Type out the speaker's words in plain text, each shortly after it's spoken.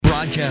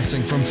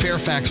Broadcasting from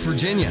Fairfax,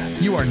 Virginia,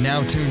 you are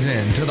now tuned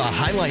in to the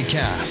Highlight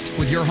Cast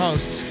with your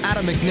hosts,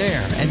 Adam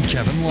McNair and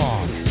Kevin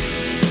Long.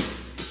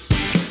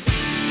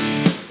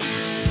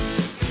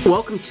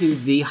 Welcome to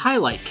the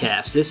Highlight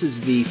Cast. This is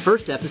the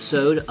first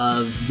episode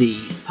of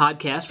the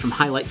podcast from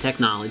Highlight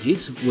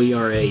Technologies. We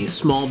are a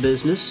small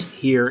business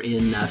here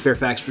in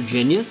Fairfax,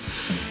 Virginia,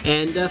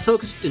 and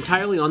focused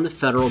entirely on the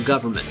federal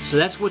government. So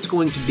that's what's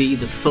going to be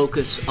the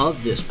focus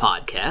of this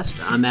podcast.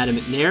 I'm Adam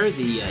McNair,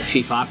 the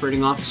Chief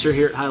Operating Officer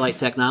here at Highlight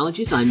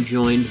Technologies. I'm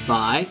joined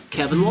by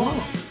Kevin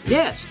Long.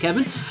 Yes,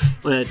 Kevin,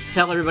 want to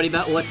tell everybody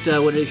about what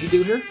it is you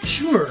do here?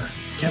 Sure.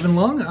 Kevin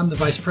Long, I'm the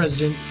Vice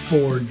President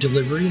for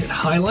Delivery at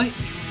Highlight.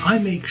 I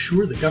make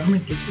sure the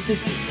government gets what they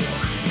pay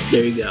for.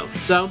 There you go.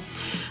 So,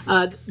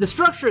 the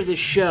structure of this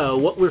show,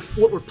 what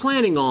we're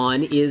planning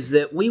on is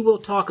that we will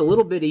talk a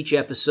little bit each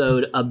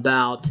episode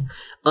about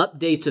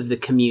updates of the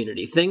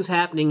community, things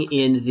happening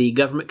in the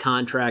government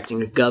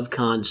contracting or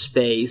GovCon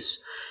space.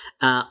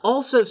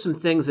 Also some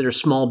things that are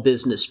small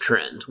business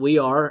trends. We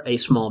are a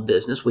small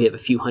business. We have a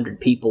few hundred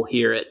people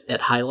here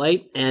at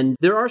Highlight, and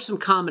there are some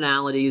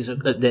commonalities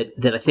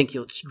that I think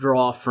you'll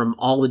draw from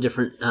all the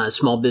different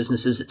small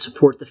businesses that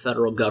support the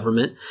federal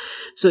government.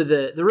 So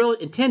the real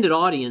intended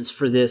audience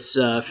for this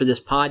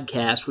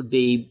podcast would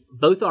be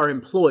both our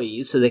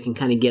employees, so they can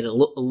kind of get a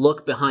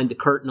look behind the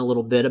curtain a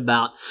little bit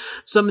about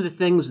some of the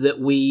things that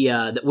we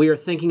are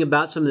thinking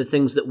about, some of the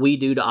things that we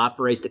do to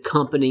operate the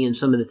company, and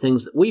some of the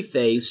things that we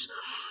face.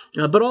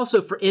 But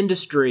also for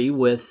industry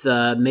with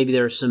maybe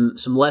there are some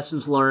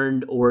lessons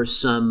learned or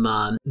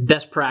some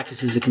best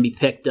practices that can be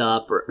picked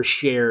up or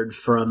shared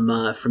from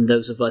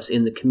those of us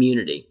in the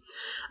community.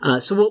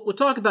 So we'll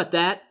talk about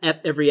that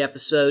every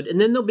episode,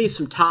 and then there'll be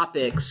some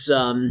topics,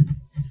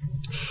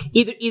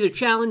 either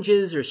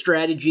challenges or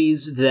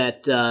strategies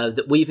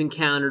that we've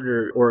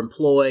encountered or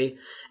employ.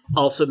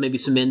 Also, maybe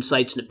some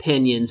insights and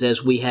opinions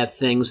as we have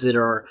things that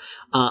are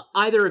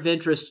either of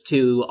interest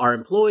to our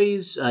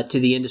employees, to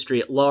the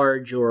industry at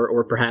large,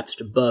 or perhaps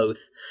to both.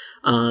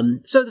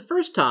 So the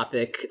first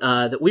topic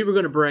that we were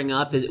going to bring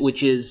up,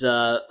 which is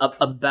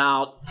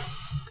about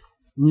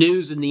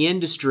news in the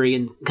industry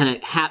and kind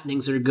of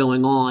happenings that are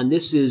going on.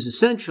 This is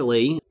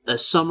essentially a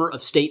summer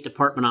of State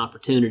Department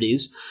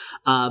opportunities.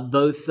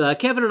 Both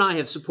Kevin and I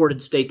have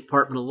supported State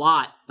Department a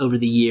lot over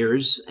the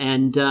years.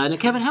 And now,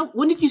 Kevin,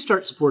 when did you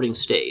start supporting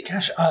State?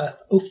 Gosh,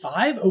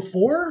 05,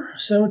 04?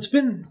 So it's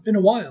been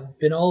a while.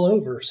 Been all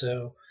over.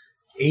 So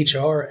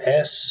HR,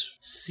 S,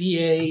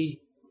 CA,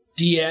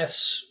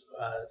 DS,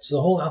 it's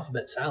the whole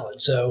alphabet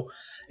salad. So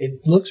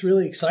it looks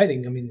really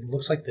exciting. I mean, it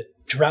looks like the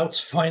drought's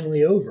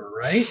finally over,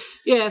 right?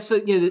 Yeah, so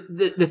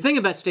the thing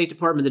about State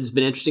Department that has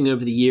been interesting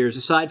over the years,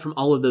 aside from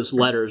all of those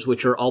letters,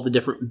 which are all the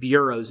different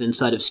bureaus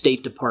inside of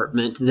State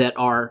Department that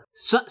are,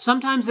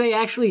 sometimes they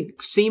actually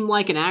seem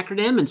like an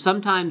acronym, and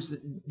sometimes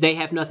they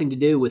have nothing to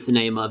do with the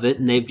name of it,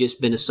 and they've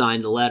just been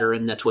assigned a letter,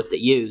 and that's what they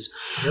use.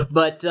 Yep.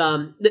 But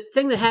the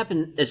thing that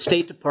happened at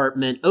State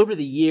Department, over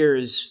the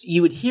years,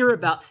 you would hear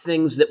about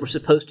things that were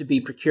supposed to be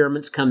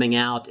procurements coming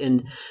out,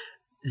 and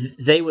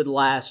they would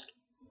last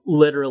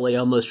literally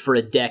almost for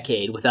a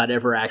decade without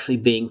ever actually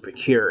being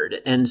procured.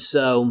 And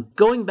so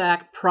going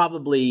back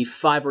probably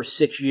 5 or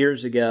 6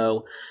 years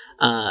ago,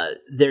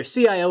 their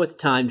CIO at the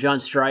time, John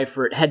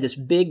Streifert, had this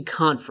big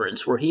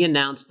conference where he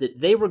announced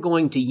that they were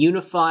going to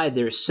unify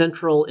their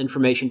central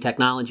information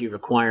technology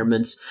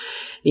requirements.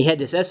 He had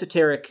this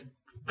esoteric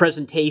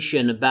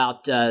presentation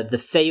about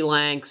the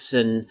phalanx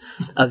and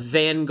a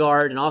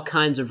vanguard and all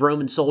kinds of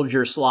Roman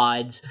soldier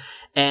slides,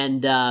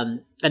 and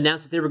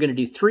announced that they were going to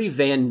do 3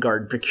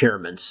 Vanguard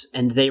procurements.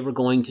 And they were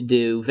going to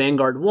do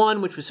Vanguard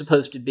 1, which was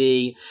supposed to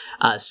be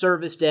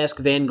service desk,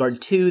 Vanguard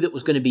 2 that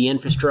was going to be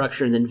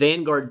infrastructure, and then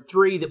Vanguard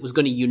 3 that was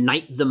going to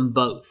unite them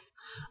both.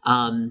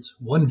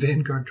 One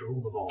Vanguard to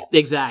rule them all.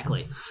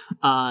 Exactly.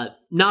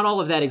 Not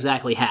all of that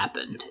exactly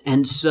happened.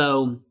 And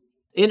so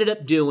ended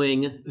up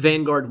doing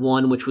Vanguard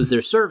 1, which was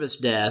their service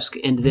desk,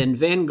 and then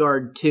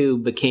Vanguard 2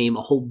 became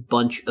a whole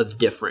bunch of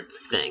different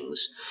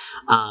things.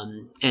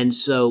 And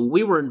so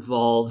we were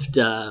involved,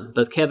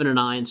 both Kevin and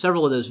I, in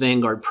several of those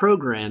Vanguard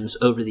programs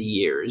over the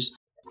years.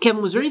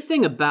 Kevin, was there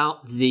anything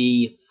about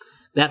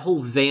that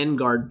whole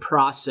Vanguard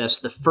process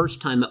the first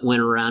time it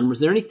went around? Was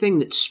there anything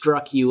that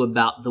struck you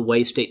about the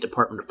way State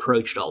Department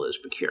approached all those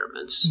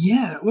procurements?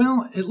 Yeah,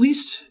 well, at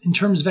least in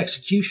terms of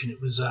execution, it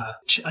was a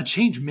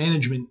change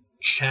management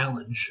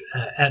challenge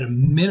at a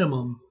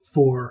minimum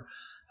for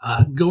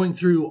going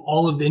through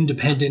all of the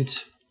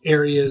independent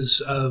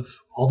areas of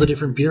all the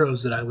different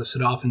bureaus that I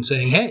listed off and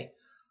saying, hey,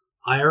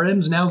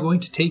 IRM's now going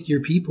to take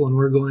your people and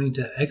we're going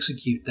to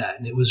execute that.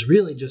 And it was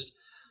really just,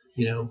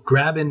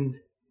 grabbing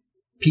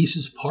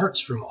pieces,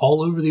 parts from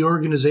all over the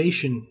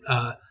organization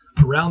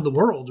around the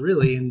world,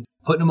 really, and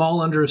putting them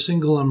all under a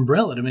single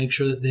umbrella to make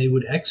sure that they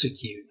would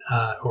execute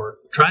or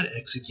try to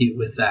execute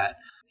with that.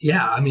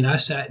 Yeah, I mean, I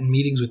sat in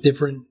meetings with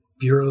different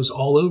bureaus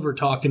all over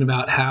talking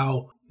about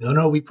how,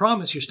 no, we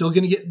promise you're still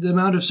going to get the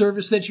amount of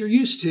service that you're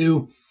used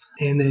to,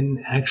 and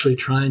then actually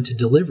trying to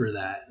deliver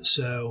that.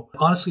 So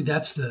honestly,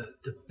 that's the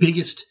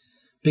biggest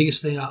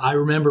biggest thing I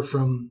remember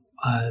from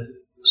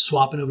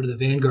swapping over to the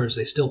Vanguards,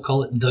 they still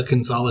call it the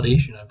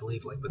consolidation, I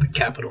believe, like with a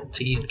capital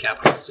T and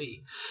capital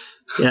C.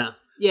 Yeah.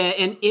 Yeah,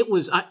 and it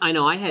was, I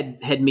know I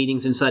had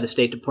meetings inside the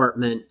State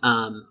Department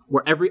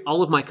where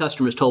all of my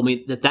customers told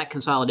me that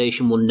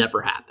consolidation will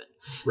never happen.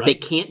 Right. They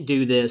can't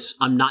do this.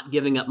 I'm not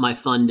giving up my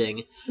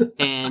funding.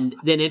 And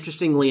then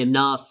interestingly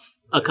enough,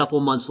 a couple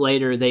of months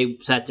later, they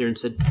sat there and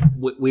said,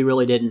 we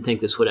really didn't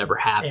think this would ever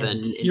happen.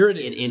 And here it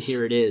is. And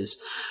here it is.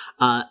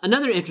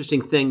 Another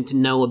interesting thing to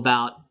know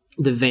about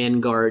the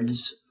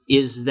Vanguards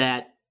is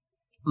that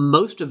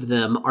most of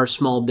them are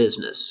small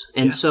business.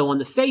 And so on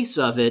the face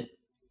of it,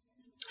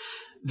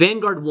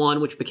 Vanguard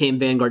 1, which became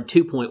Vanguard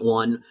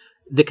 2.1,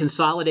 the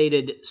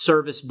consolidated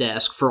service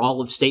desk for all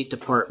of State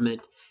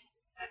Department,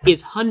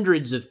 is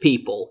hundreds of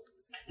people.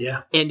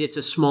 Yeah. And it's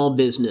a small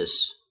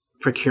business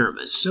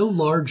procurement. So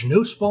large,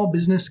 no small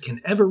business can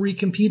ever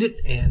recompete it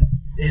and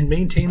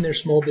maintain their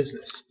small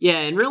business. Yeah,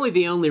 and really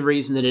the only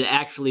reason that it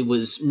actually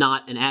was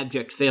not an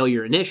abject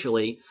failure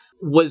initially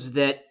was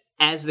that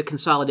as the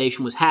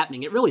consolidation was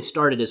happening, it really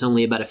started as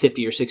only about a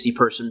 50 or 60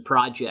 person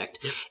project.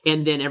 Yep.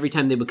 And then every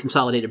time they would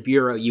consolidate a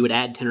bureau, you would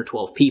add 10 or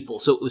 12 people.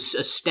 So it was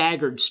a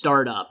staggered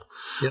startup.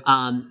 Yep.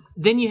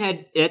 Then you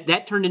had,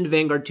 that turned into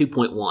Vanguard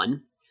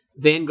 2.1.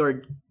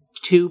 Vanguard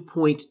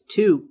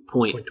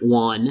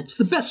 2.2.1. It's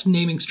the best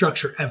naming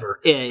structure ever.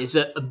 Is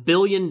a $1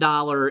 billion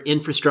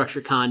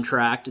infrastructure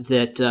contract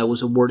that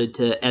was awarded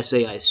to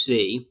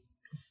SAIC. Yep.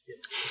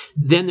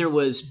 Then there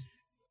was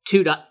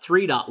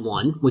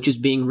 2.3.1, which is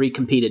being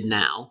recompeted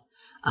now,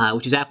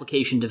 which is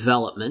application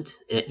development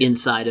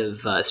inside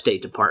of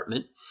State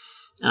Department.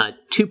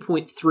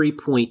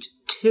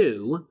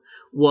 2.3.2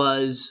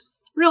 was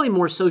really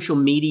more social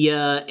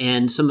media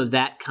and some of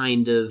that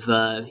kind of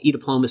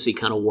e-diplomacy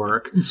kind of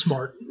work.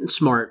 Smart,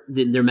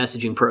 their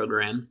messaging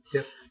program.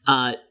 Yep.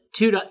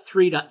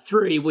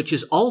 2.3.3, which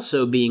is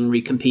also being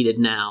recompeted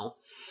now,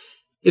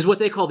 is what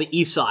they call the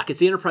ESOC. It's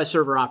the Enterprise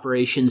Server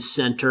Operations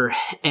Center,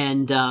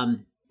 and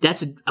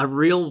that's a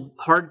real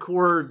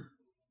hardcore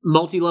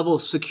multi-level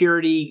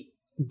security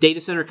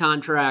data center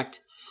contract.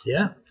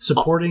 Yeah,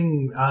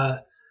 supporting, I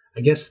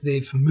guess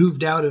they've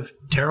moved out of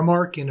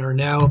Terramark and are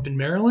now up in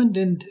Maryland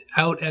and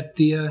out at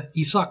the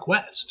ESOC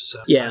West,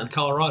 so in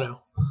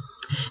Colorado.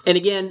 And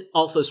again,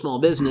 also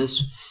small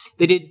business.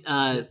 They did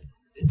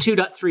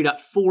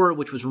 2.3.4,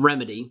 which was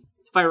Remedy.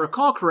 If I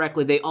recall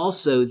correctly, they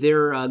also,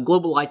 their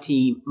global IT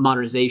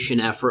modernization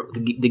effort,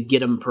 the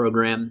GITM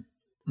program,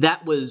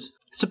 that was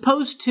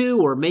supposed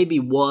to, or maybe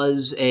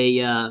was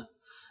a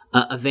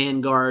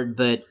Vanguard,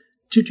 but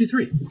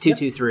 223.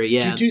 223,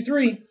 yeah.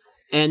 223.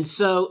 And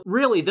so,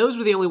 really, those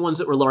were the only ones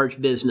that were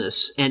large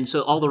business, and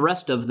so all the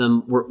rest of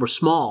them were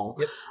small.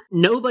 Yep.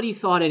 Nobody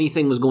thought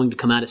anything was going to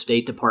come out of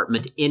State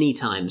Department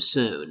anytime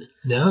soon.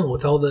 No,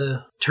 with all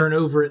the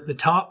turnover at the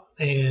top,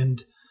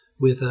 and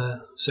with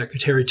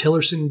Secretary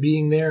Tillerson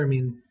being there, I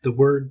mean, the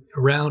word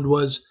around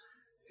was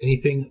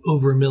anything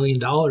over $1 million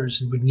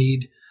would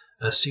need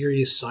a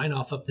serious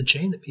sign-off up the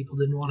chain that people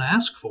didn't want to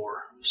ask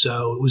for.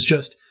 So it was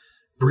just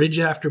bridge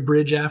after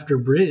bridge after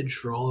bridge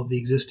for all of the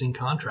existing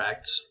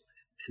contracts.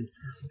 And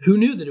who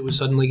knew that it was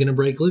suddenly going to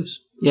break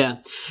loose? Yeah.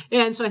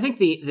 And so I think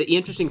the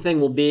interesting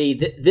thing will be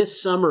that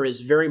this summer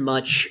is very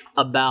much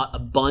about a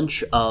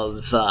bunch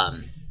of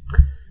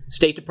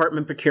State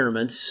Department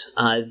procurements.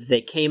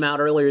 They came out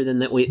earlier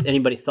than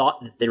anybody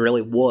thought that they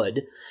really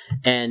would.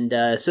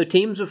 And so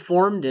teams have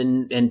formed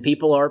and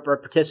people are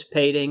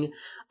participating.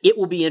 It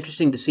will be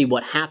interesting to see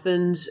what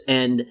happens.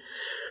 And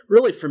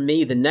really, for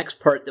me, the next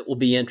part that will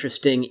be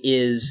interesting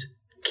is,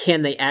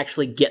 can they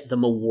actually get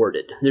them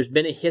awarded? There's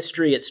been a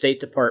history at State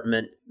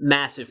Department,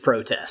 massive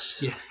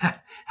protests. Yeah.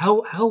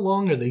 How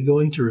long are they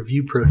going to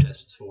review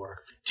protests for?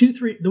 2,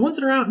 3, the ones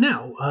that are out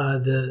now,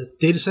 the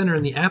data center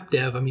and the app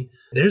dev, I mean,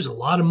 there's a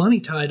lot of money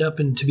tied up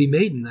and to be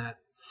made in that.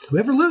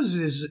 Whoever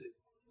loses,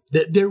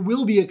 there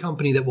will be a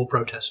company that will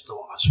protest the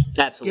loss.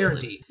 Absolutely.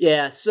 Guaranteed.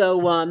 Yeah,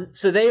 so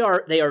they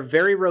are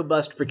very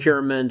robust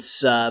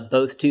procurements.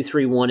 Both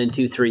 231 and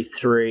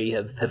 233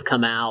 have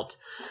come out.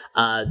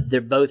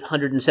 They're both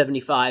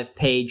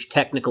 175-page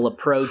technical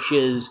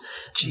approaches.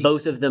 Jeez.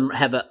 Both of them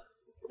have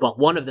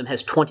one of them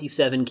has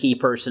 27 key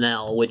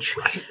personnel, which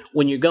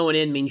when you're going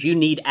in means you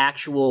need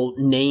actual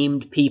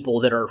named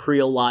people that are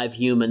real live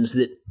humans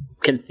that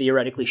can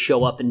theoretically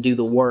show up and do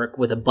the work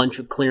with a bunch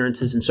of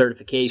clearances and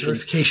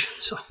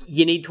certifications.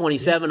 You need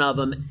 27 of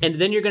them,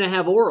 and then you're going to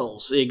have orals.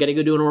 So you got to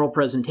go do an oral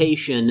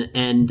presentation,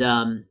 and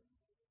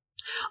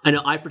I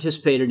know I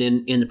participated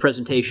in the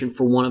presentation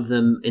for one of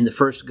them in the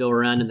first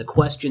go-around, and the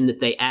question that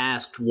they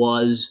asked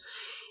was,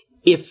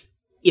 if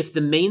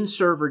the main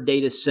server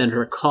data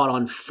center caught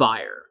on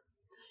fire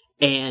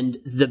and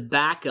the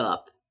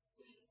backup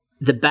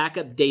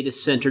data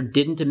center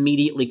didn't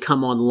immediately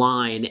come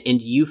online,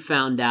 and you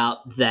found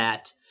out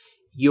that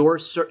your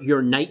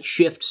night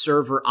shift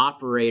server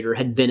operator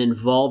had been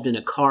involved in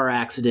a car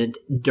accident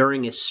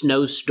during a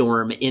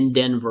snowstorm in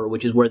Denver,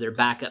 which is where their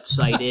backup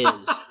site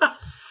is,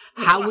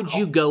 how would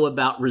you go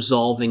about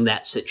resolving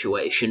that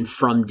situation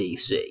from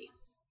DC?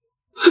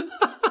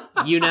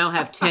 you now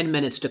have 10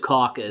 minutes to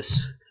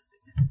caucus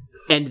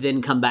and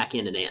then come back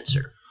in and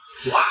answer.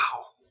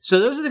 Wow. So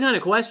those are the kind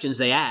of questions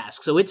they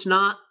ask. So it's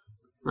not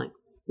like,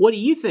 what do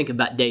you think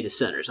about data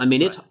centers? I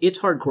mean, it's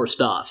hardcore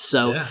stuff.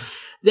 So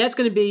that's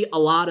going to be a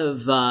lot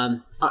of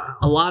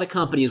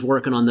companies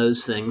working on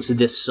those things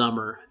this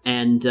summer,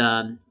 and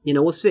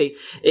we'll see.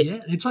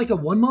 It's like a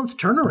 1 month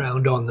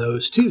turnaround on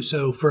those too.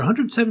 So for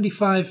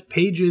 175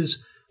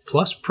 pages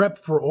plus prep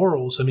for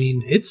orals, I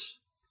mean,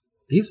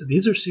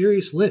 these are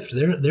serious lift.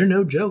 They're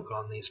no joke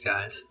on these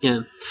guys.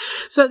 Yeah.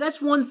 So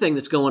that's one thing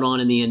that's going on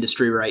in the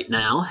industry right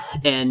now,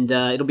 and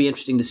it'll be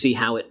interesting to see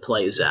how it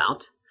plays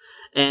out.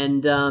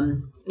 And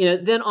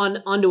then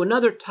on to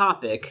another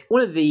topic.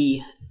 One of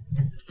the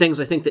things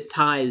I think that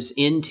ties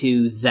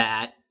into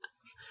that,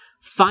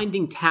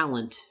 finding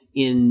talent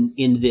in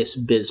this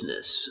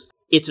business.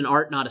 It's an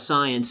art, not a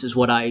science, is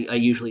what I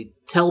usually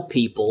tell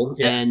people.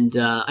 Yeah. And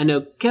I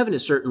know Kevin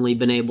has certainly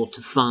been able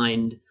to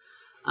find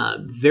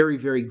very,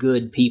 very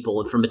good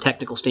people from a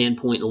technical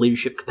standpoint, a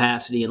leadership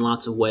capacity in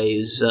lots of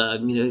ways.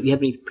 You have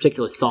any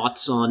particular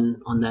thoughts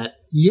on that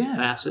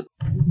facet?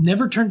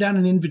 Never turn down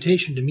an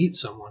invitation to meet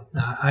someone.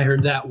 I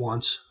heard that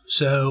once.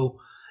 So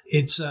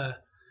it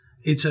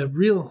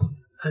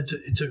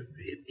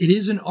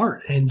is an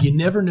art, and you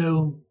never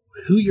know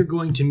who you're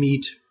going to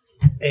meet,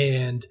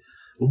 and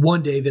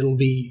one day that'll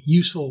be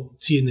useful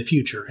to you in the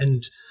future.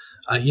 And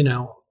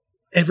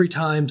every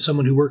time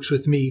someone who works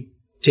with me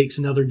takes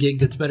another gig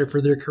that's better for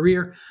their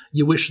career,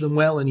 you wish them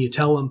well, and you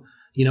tell them,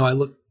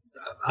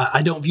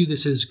 I don't view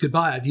this as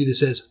goodbye. I view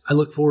this as I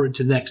look forward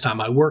to the next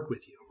time I work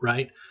with you.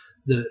 Right?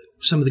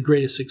 Some of the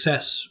greatest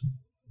success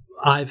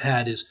I've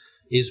had is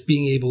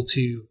being able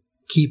to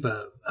keep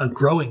a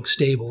growing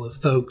stable of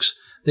folks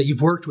that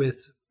you've worked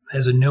with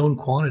as a known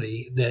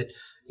quantity that,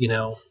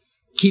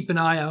 keep an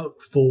eye out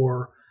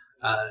for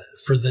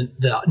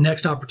the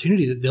next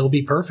opportunity that they'll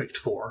be perfect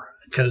for.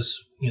 Because,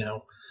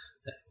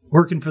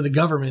 working for the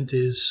government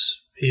takes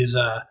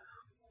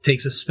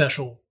a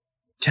special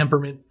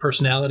temperament,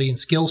 personality, and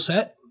skill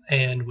set.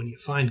 And when you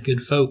find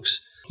good folks,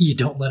 you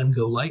don't let them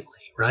go lightly,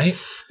 right?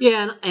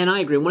 Yeah, and I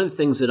agree. One of the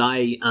things that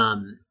I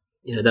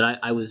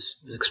was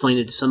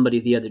explaining to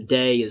somebody the other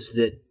day is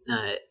that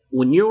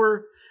when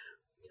you're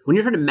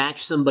trying to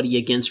match somebody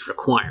against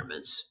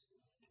requirements,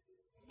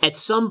 at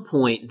some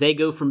point they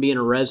go from being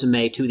a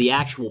resume to the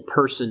actual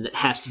person that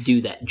has to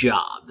do that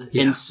job.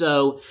 Yeah. And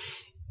so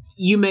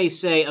you may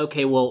say,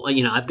 okay, well,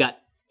 I've got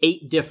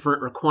 8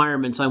 different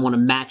requirements I want to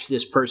match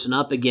this person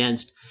up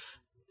against,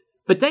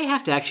 but they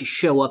have to actually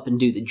show up and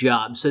do the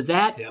job. So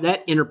that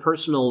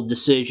interpersonal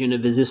decision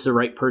of, is this the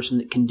right person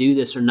that can do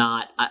this or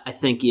not, I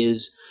think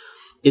is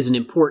an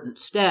important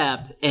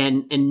step,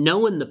 and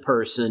knowing the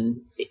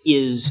person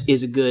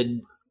is a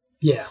good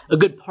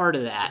part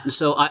of that. And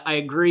so I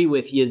agree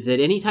with you that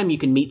anytime you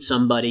can meet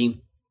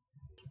somebody,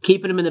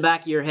 keeping them in the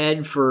back of your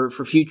head for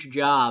future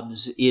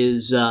jobs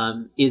is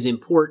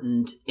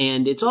important.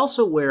 And it's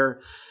also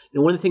where,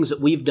 one of the things that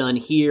we've done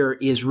here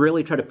is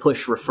really try to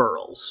push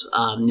referrals.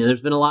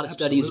 There's been a lot of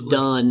studies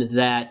done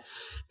that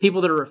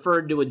people that are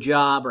referred to a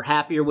job are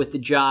happier with the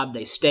job,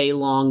 they stay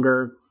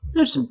longer.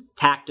 There's some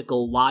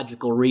tactical,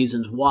 logical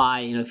reasons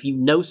why. If you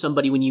know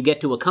somebody when you get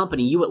to a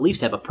company, you at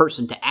least have a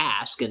person to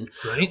ask. And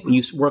when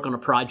you work on a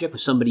project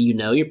with somebody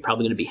you're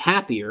probably going to be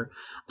happier.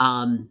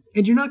 And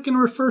you're not going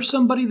to refer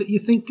somebody that you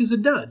think is a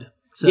dud.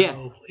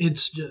 So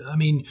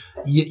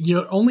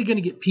you're only going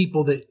to get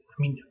people that,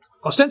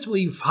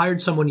 ostensibly you've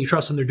hired someone, you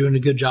trust them, they're doing a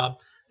good job.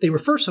 They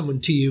refer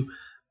someone to you,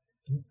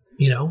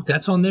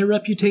 that's on their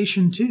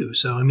reputation too.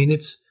 So,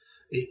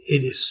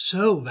 it is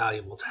so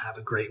valuable to have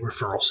a great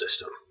referral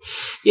system.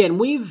 Yeah, and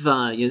we've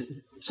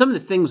some of the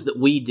things that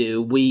we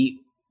do.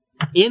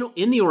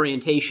 In the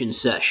orientation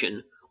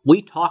session,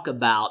 we talk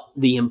about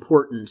the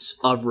importance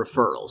of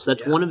referrals.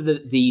 That's one of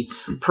the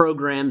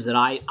programs that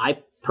I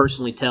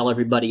personally tell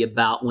everybody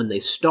about when they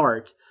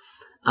start.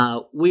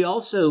 We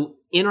also,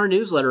 in our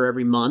newsletter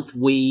every month,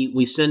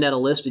 we send out a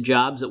list of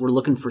jobs that we're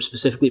looking for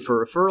specifically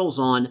for referrals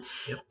on,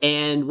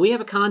 and we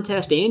have a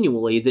contest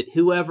annually that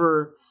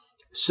whoever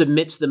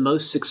submits the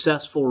most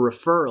successful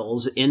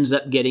referrals ends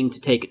up getting to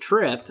take a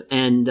trip.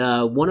 And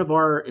one of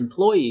our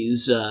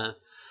employees, the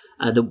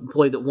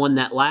employee that won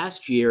that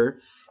last year,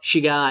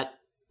 she got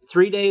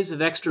 3 days of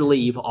extra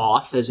leave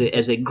off as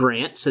a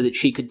grant so that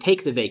she could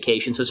take the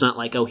vacation. So it's not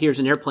like, oh, here's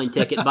an airplane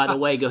ticket, by the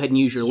way, go ahead and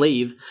use your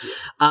leave.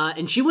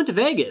 And she went to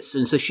Vegas.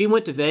 And so she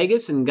went to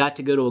Vegas and got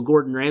to go to a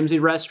Gordon Ramsay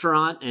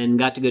restaurant and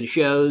got to go to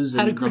shows.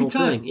 Had a great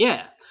time.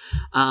 Yeah.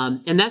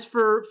 And that's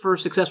for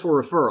successful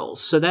referrals.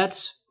 So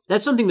that's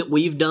something that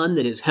we've done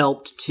that has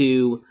helped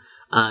to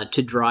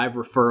drive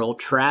referral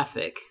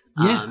traffic.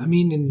 Yeah,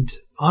 and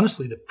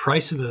honestly, the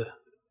price of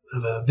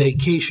a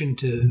vacation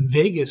to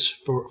Vegas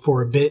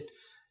for a bit,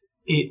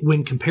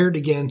 when compared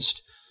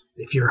against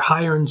if you're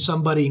hiring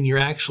somebody and you're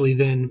actually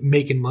then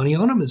making money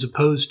on them, as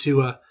opposed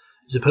to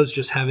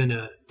just having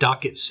a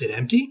docket sit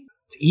empty,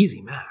 it's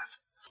easy math.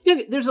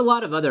 Yeah, there's a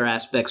lot of other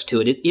aspects to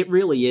it. It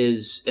really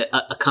is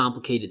a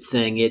complicated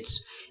thing.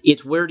 It's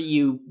where do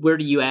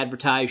you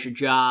advertise your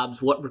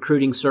jobs? What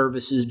recruiting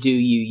services do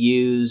you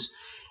use?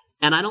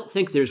 And I don't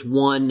think there's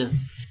one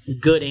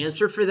good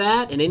answer for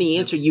that. And any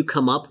answer you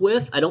come up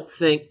with, I don't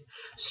think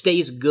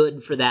stays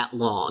good for that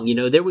long.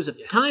 There was a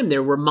time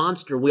there where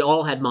we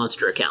all had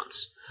Monster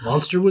accounts.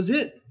 Monster was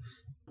it.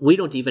 We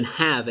don't even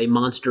have a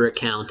Monster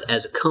account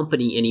as a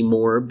company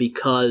anymore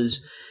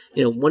because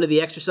one of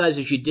the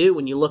exercises you do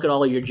when you look at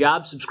all of your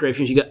job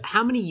subscriptions, you go,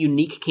 how many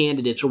unique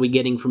candidates are we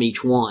getting from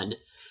each one?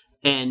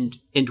 And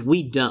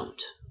we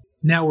don't.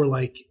 Now we're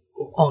like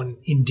on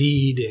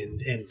Indeed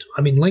and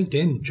I mean,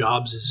 LinkedIn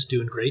Jobs is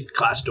doing great.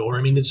 Glassdoor.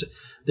 I mean,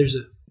 there's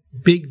a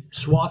big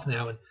swath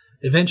now. And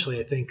eventually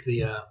I think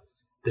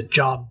the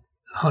job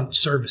hunt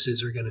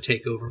services are going to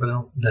take over, but I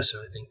don't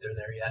necessarily think they're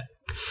there yet.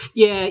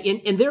 Yeah,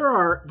 and there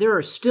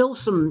are still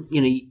some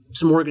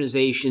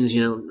organizations,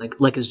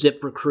 like a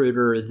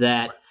ZipRecruiter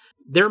that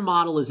their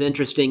model is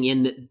interesting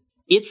in that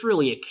it's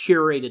really a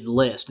curated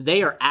list.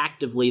 They are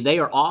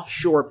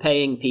offshore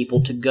paying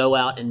people to go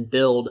out and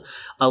build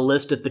a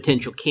list of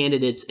potential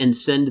candidates and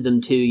send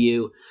them to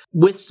you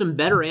with some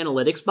better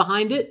analytics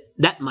behind it.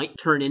 That might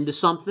turn into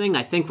something.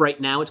 I think right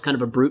now it's kind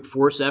of a brute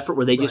force effort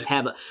where they just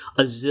have a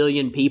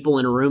zillion people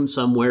in a room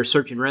somewhere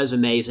searching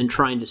resumes and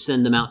trying to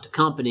send them out to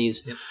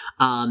companies.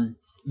 Yep.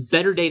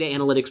 Better data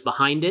analytics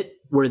behind it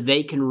where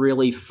they can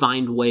really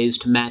find ways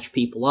to match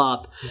people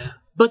up. Yeah.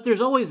 But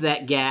there's always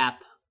that gap.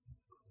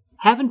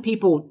 Having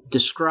people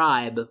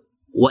describe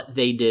what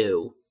they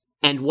do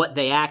and what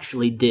they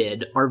actually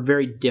did are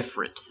very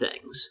different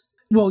things.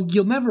 Well,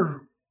 you'll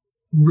never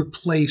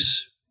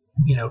replace,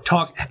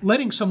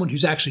 letting someone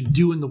who's actually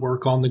doing the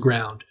work on the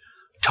ground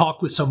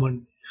talk with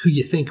someone who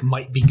you think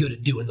might be good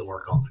at doing the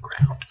work on the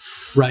ground,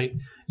 right?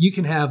 You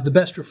can have the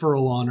best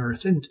referral on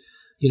earth and,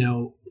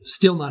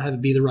 still not have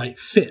it be the right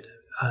fit.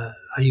 I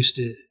used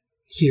to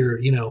hear,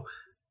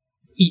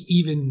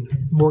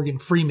 even Morgan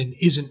Freeman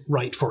isn't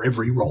right for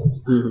every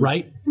role,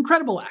 right?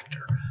 Incredible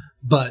actor.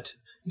 But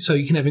so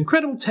you can have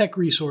incredible tech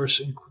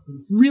resource,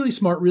 really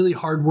smart, really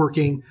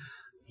hardworking,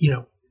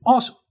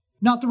 awesome.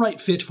 Not the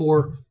right fit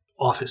for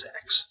Office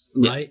X,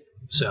 right?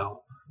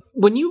 So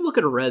when you look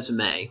at a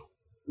resume,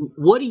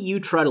 what do you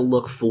try to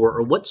look for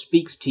or what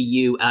speaks to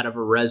you out of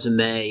a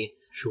resume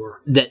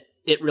that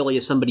it really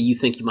is somebody you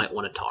think you might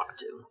want to talk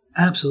to?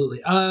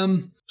 Absolutely.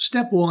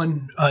 Step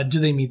one, do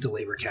they meet the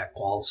labor cat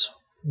quals?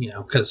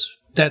 Because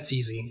that's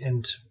easy.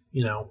 And,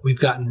 we've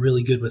gotten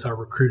really good with our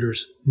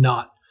recruiters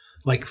not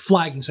like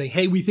flagging, saying,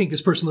 hey, we think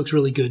this person looks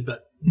really good,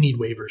 but need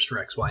waivers for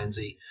X, Y, and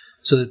Z.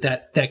 So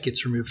that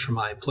gets removed from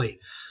my plate.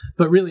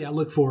 But really, I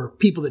look for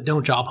people that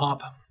don't job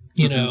hop,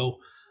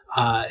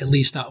 at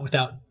least not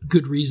without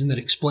good reason that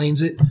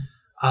explains it.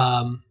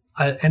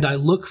 I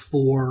look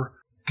for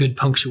good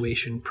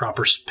punctuation,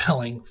 proper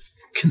spelling,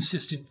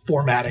 consistent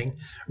formatting,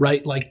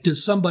 right? Like,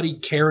 does somebody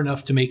care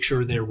enough to make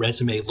sure their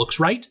resume looks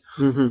right?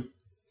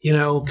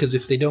 Because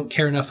if they don't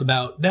care enough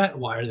about that,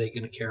 why are they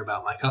going to care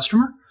about my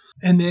customer?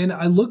 And then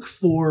I look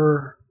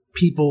for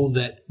people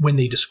that when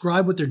they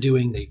describe what they're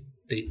doing, they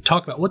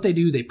talk about what they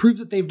do, they prove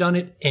that they've done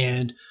it,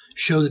 and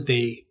show that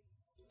they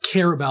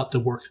care about the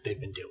work that they've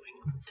been doing.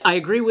 I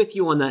agree with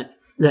you on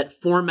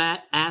that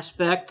format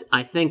aspect.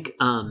 I think,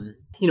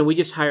 we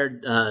just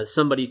hired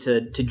somebody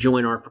to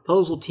join our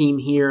proposal team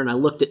here, and I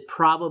looked at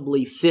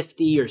probably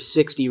 50 or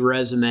 60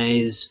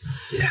 resumes,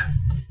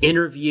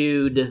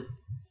 interviewed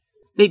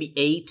maybe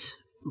 8,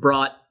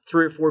 brought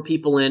 3 or 4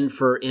 people in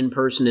for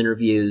in-person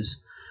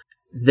interviews.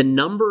 The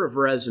number of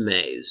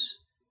resumes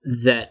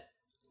that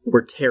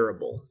were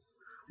terrible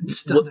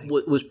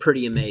was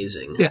pretty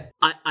amazing. Yeah.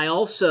 I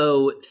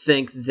also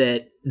think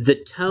that the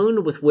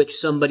tone with which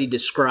somebody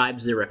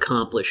describes their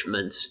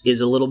accomplishments is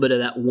a little bit of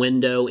that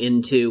window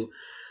into,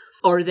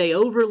 are they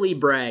overly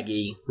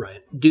braggy?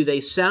 Right. Do they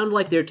sound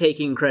like they're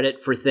taking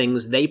credit for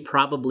things they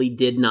probably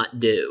did not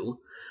do?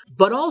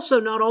 But also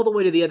not all the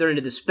way to the other end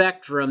of the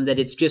spectrum, that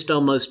it's just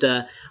almost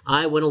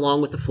I went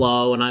along with the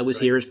flow and I was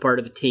here as part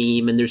of a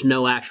team and there's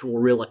no actual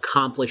real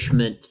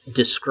accomplishment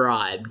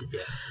described.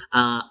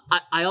 Yeah.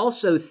 I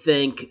also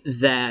think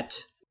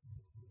that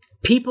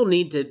people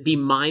need to be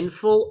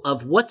mindful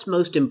of what's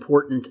most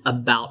important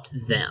about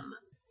them.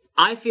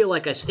 I feel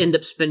like I end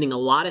up spending a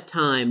lot of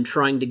time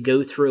trying to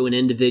go through an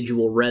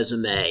individual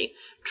resume,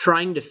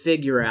 trying to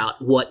figure out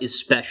what is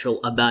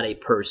special about a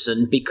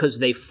person because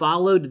they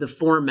followed the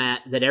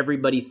format that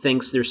everybody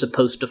thinks they're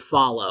supposed to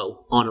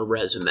follow on a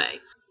resume.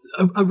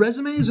 A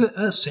resume is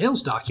a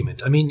sales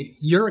document. I mean,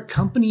 you're a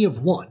company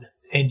of one,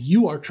 and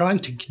you are trying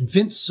to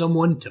convince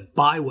someone to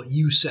buy what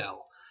you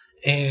sell.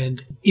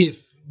 And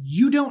if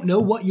you don't know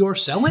what you're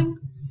selling,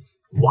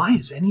 why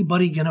is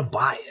anybody going to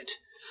buy it?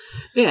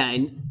 Yeah,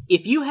 and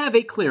if you have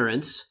a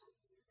clearance,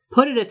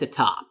 put it at the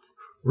top.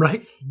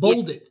 Right?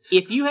 Bold it.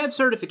 If you have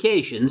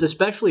certifications,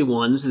 especially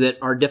ones that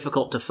are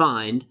difficult to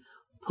find,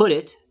 put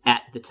it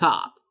at the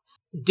top.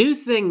 Do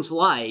things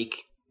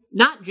like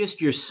not just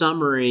your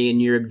summary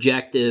and your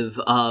objective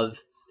of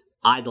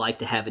I'd like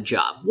to have a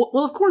job.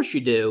 Well, of course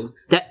you do.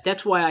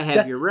 That's why I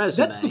have your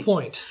resume. That's the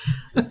point.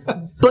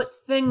 But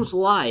things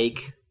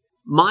like,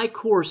 my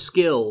core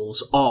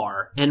skills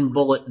are, and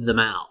bullet them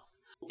out.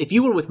 If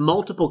you were with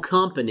multiple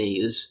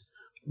companies,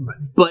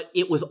 but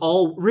it was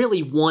all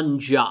really one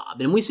job,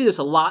 and we see this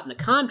a lot in the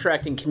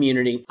contracting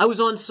community. I was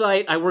on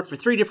site, I worked for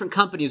 3 different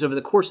companies over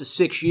the course of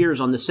 6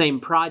 years on the same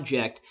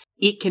project.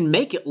 It can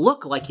make it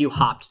look like you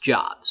hopped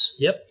jobs.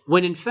 Yep.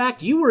 When in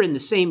fact you were in the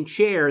same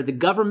chair, the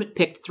government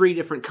picked 3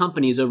 different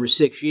companies over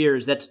 6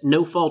 years. That's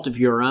no fault of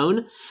your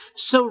own.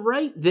 So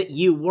write that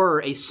you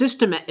were a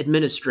system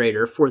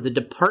administrator for the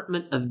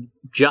Department of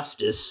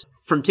Justice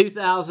from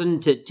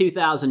 2000 to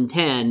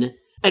 2010.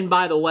 And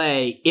by the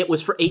way, it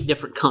was for 8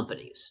 different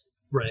companies.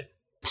 Right.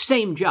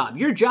 Same job.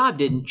 Your job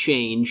didn't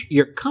change.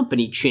 Your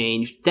company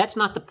changed. That's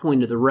not the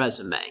point of the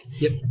resume.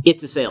 Yep.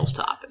 It's a sales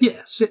topic.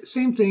 Yeah.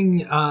 Same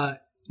thing.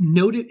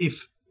 Note it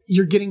if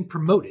you're getting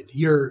promoted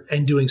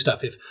and doing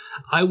stuff. If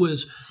I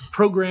was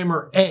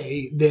programmer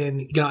A,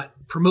 then got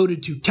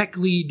promoted to tech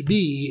lead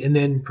B, and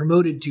then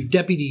promoted to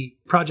deputy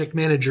project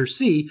manager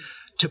C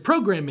to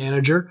program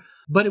manager,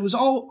 but it was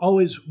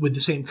always with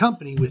the same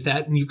company with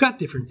that, and you've got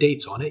different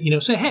dates on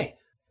it, say, hey,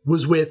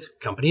 was with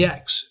company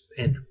X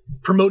and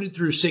promoted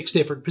through 6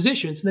 different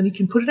positions, and then you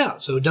can put it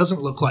out. So it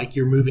doesn't look like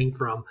you're moving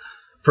from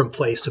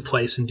place to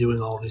place and doing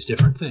all these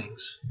different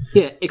things.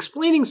 Yeah,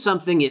 explaining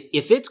something,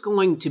 if it's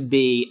going to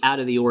be out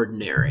of the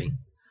ordinary,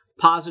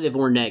 positive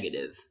or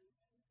negative,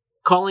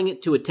 calling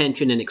it to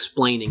attention and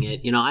explaining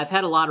it. I've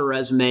had a lot of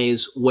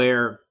resumes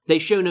where they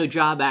show no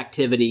job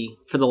activity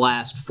for the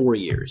last 4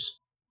 years.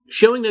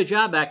 Showing no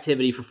job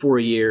activity for 4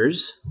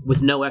 years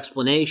with no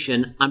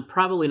explanation, I'm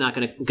probably not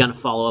going to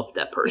follow up with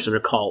that person or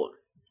call them.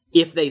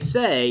 If they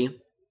say,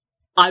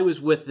 I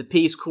was with the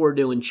Peace Corps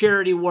doing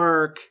charity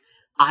work,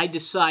 I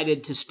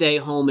decided to stay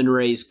home and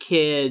raise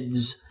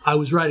kids, I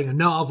was writing a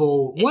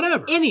novel,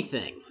 whatever.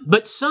 Anything.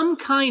 But some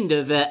kind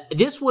of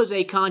this was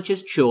a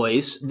conscious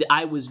choice.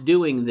 I was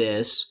doing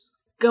this.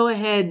 Go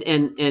ahead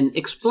and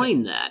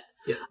explain that.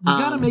 Yeah. You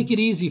got to make it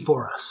easy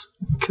for us,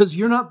 because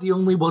you're not the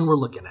only one we're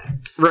looking at.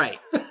 Right,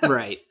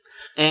 right.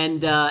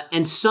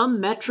 And some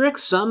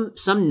metrics, some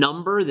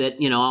number that,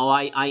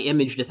 I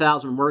imaged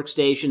 1,000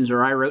 workstations,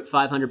 or I wrote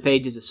 500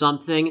 pages of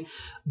something,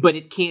 but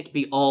it can't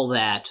be all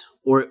that,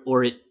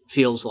 or it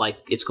feels like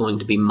it's going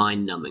to be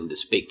mind-numbing to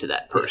speak to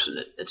that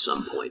person at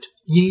some point.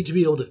 You need to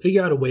be able to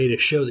figure out a way to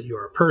show that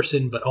you're a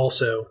person, but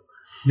also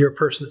you're a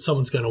person that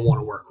someone's going to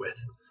want to work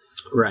with.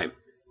 Right.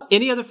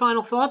 Any other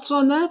final thoughts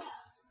on that?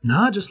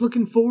 Nah, just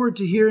looking forward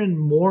to hearing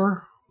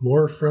more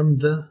from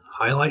the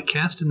Highlight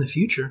Cast in the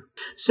future.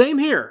 Same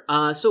here.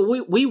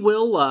 So we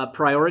will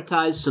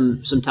prioritize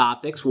some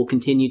topics. We'll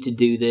continue to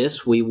do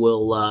this. We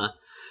will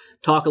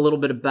talk a little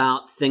bit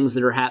about things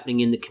that are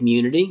happening in the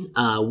community.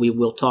 We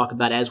will talk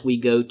about, as we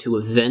go to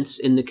events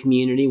in the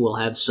community, we'll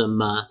have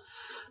some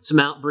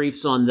out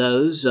briefs on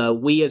those.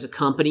 We as a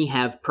company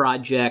have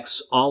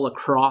projects all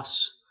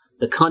across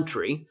the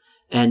country,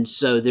 and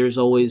so there's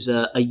always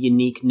a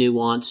unique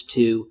nuance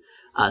to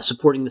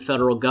supporting the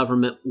federal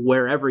government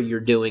wherever you're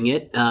doing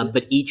it,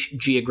 but each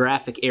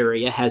geographic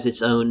area has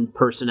its own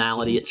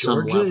personality at some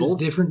level. Georgia is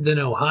different than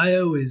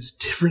Ohio, is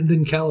different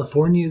than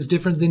California, is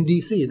different than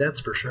D.C., that's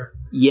for sure.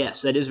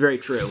 Yes, that is very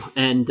true.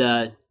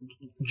 And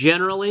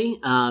generally,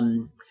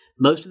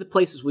 most of the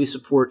places we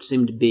support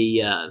seem to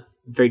be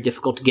very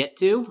difficult to get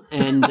to,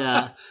 and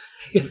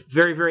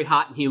very, very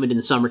hot and humid in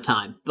the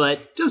summertime. But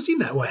it does seem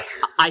that way.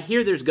 I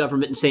hear there's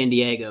government in San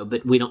Diego,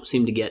 but we don't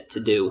seem to get to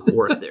do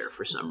work there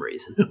for some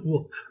reason.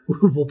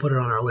 We'll put it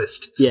on our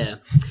list. Yeah,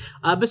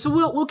 but so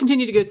we'll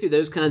continue to go through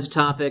those kinds of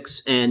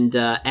topics, and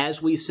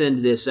as we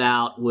send this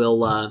out,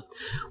 we'll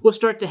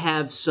start to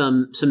have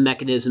some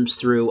mechanisms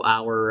through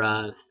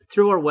our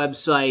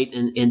website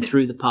and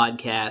through the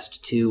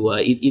podcast to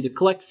either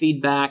collect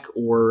feedback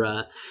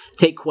or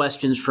take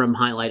questions from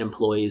Highlight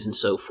employees and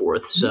so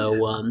forth.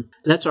 So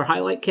that's our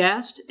Highlight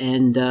Cast,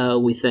 and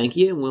we thank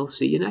you, and we'll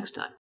see you next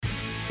time.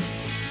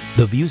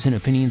 The views and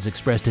opinions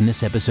expressed in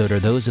this episode are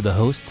those of the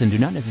hosts and do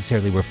not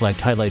necessarily reflect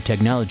Highlight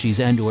Technologies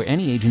and/or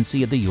any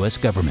agency of the U.S.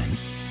 government.